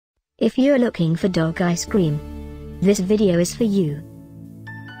If you're looking for dog ice cream, this video is for you.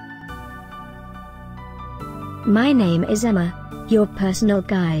 My name is Emma, your personal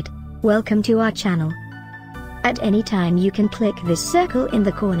guide. Welcome to our channel. At any time you can click this circle in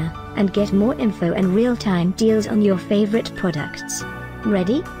the corner, and get more info and real-time deals on your favorite products.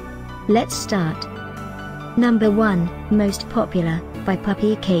 Ready? Let's start. Number 1, Most Popular, by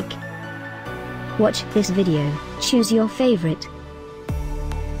Puppy Cake. Watch this video, choose your favorite.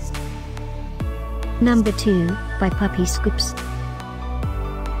 Number 2, by Puppy Scoops.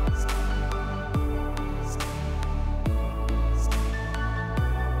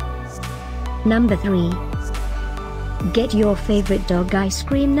 Number 3. Get your favorite dog ice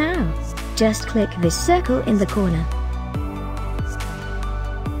cream now. Just click this circle in the corner.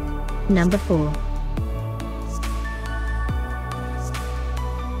 Number 4.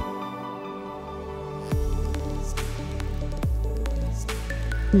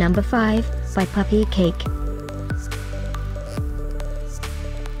 Number 5, by Puppy Cake.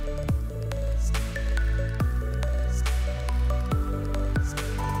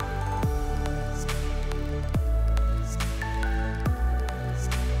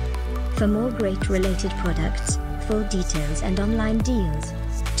 For more great related products, full details and online deals,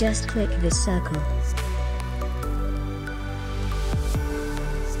 just click this circle.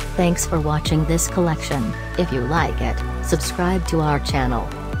 Thanks for watching this collection. If you like it, subscribe to our channel.